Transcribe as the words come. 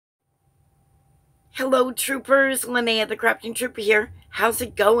Hello, troopers. Linnea the Crafting Trooper here. How's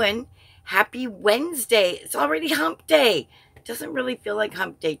it going? Happy Wednesday. It's already hump day. It doesn't really feel like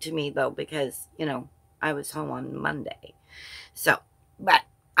hump day to me, though, because, I was home on Monday. So, but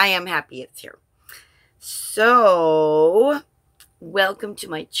I am happy it's here. So, welcome to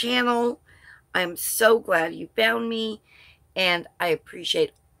my channel. I'm so glad you found me, and I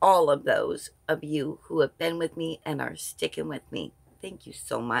appreciate all of those of you who have been with me and are sticking with me. Thank you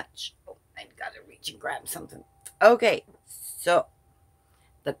so much. Oh, I gotta reach and grab something. Okay, so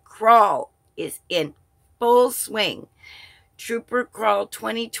the crawl is in full swing. Trooper Crawl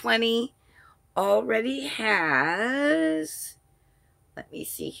 2020 already has, let me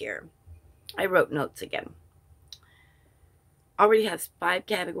see here. I wrote notes again. Already has 5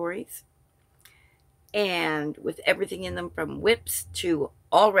 categories, and with everything in them from whips to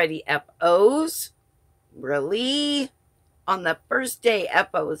already FOs. Really? On the first day,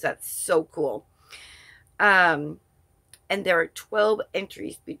 FOs, that's so cool. And there are 12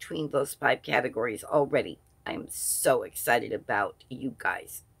 entries between those 5 categories already. I'm so excited about you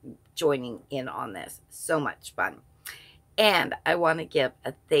guys joining in on this. So much fun. And I want to give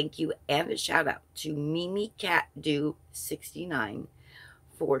a thank you and a shout out to Mimi Cat Do 69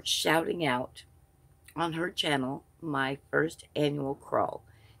 for shouting out on her channel my first annual crawl.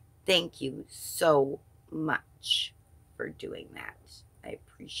 Thank you so much for doing that. I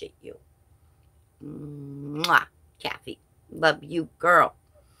appreciate you. Mwah, Kathy. Love you, girl.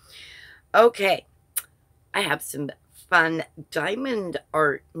 Okay, I have some fun diamond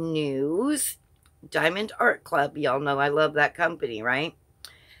art news. Diamond Art Club, y'all know I love that company, right?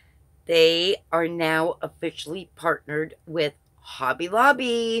 They are now officially partnered with Hobby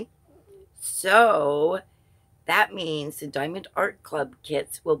Lobby. So that means the Diamond Art Club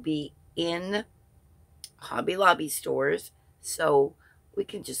kits will be in Hobby Lobby stores. So we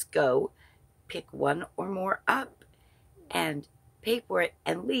can just go pick one or more up and pay for it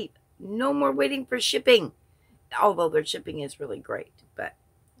and leave. No more waiting for shipping. Although their shipping is really great, but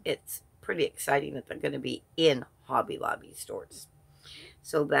it's pretty exciting that they're going to be in Hobby Lobby stores.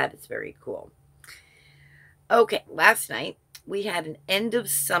 So that is very cool. Okay, last night we had an end of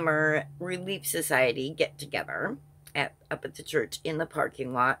summer Relief Society get together up at the church in the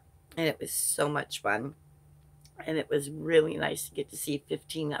parking lot, and it was so much fun. And it was really nice to get to see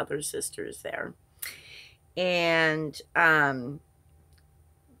 15 other sisters there. And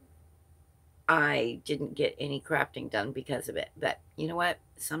I didn't get any crafting done because of it. But you know what?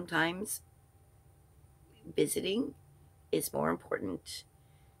 Sometimes visiting is more important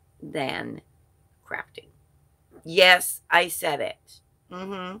than crafting. Yes, I said it.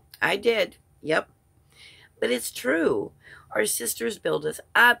 I did. Yep. But it's true. Our sisters build us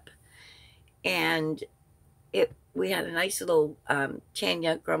up, and we had a nice little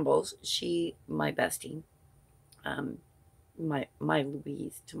Tanya Grumbles. She, my bestie, my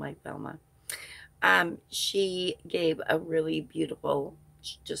Louise to my Velma. She gave a really beautiful,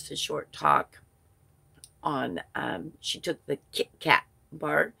 just a short talk on, she took the Kit Kat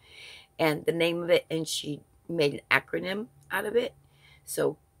bar and the name of it, and she made an acronym out of it.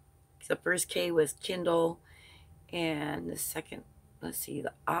 So the first K was Kindle, and the second, let's see,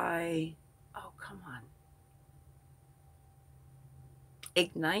 the I, oh, come on.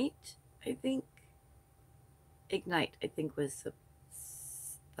 Ignite, I think. Ignite, I think, was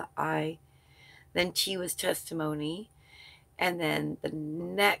the I. Then T was testimony. And then the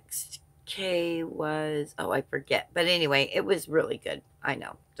next K was, oh, I forget. But anyway, it was really good. I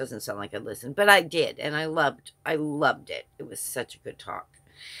know, doesn't sound like I listened, but I did, and I loved it. It was such a good talk.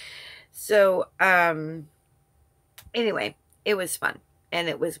 So, anyway, it was fun, and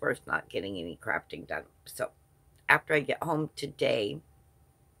it was worth not getting any crafting done. So, after I get home today,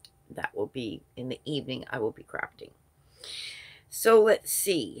 that will be in the evening, I will be crafting. So let's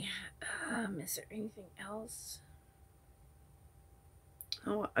see. Is there anything else?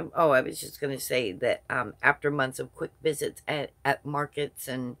 I was just going to say that after months of quick visits at markets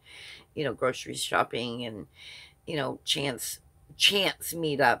and, grocery shopping and, chance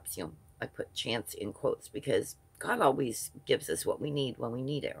meetups, I put chance in quotes because God always gives us what we need when we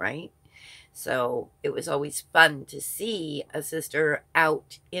need it, right? So it was always fun to see a sister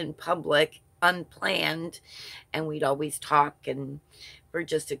out in public, unplanned, and we'd always talk and for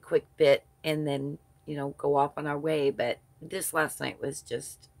just a quick bit and then, go off on our way. But this last night was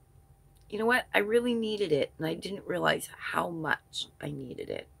just, you know what? I really needed it, and I didn't realize how much I needed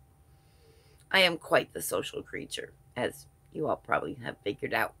it. I am quite the social creature, as you all probably have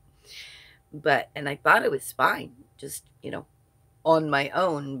figured out. And I thought it was fine, just, on my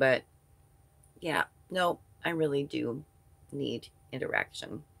own, but yeah, no, I really do need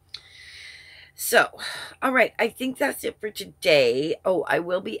interaction. So, all right, I think that's it for today. Oh, I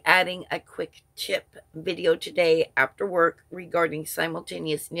will be adding a quick tip video today after work regarding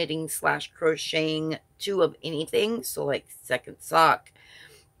simultaneous knitting / crocheting 2 of anything. So like second sock,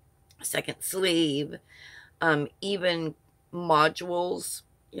 second sleeve, even modules,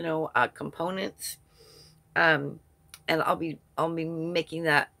 components. And I'll be making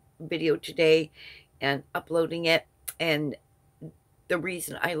that video today and uploading it. And the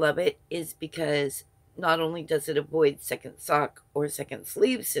reason I love it is because not only does it avoid second sock or second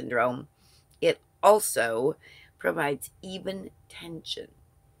sleeve syndrome, it also provides even tension,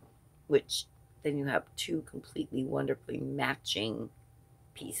 which then you have 2 completely wonderfully matching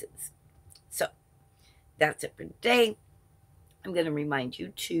pieces. So that's it for today. I'm going to remind you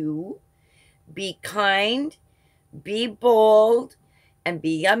to be kind, be bold, and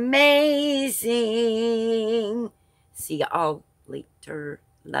be amazing. See you all later.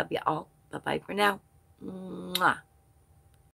 Love you all. Bye-bye for now. Mwah.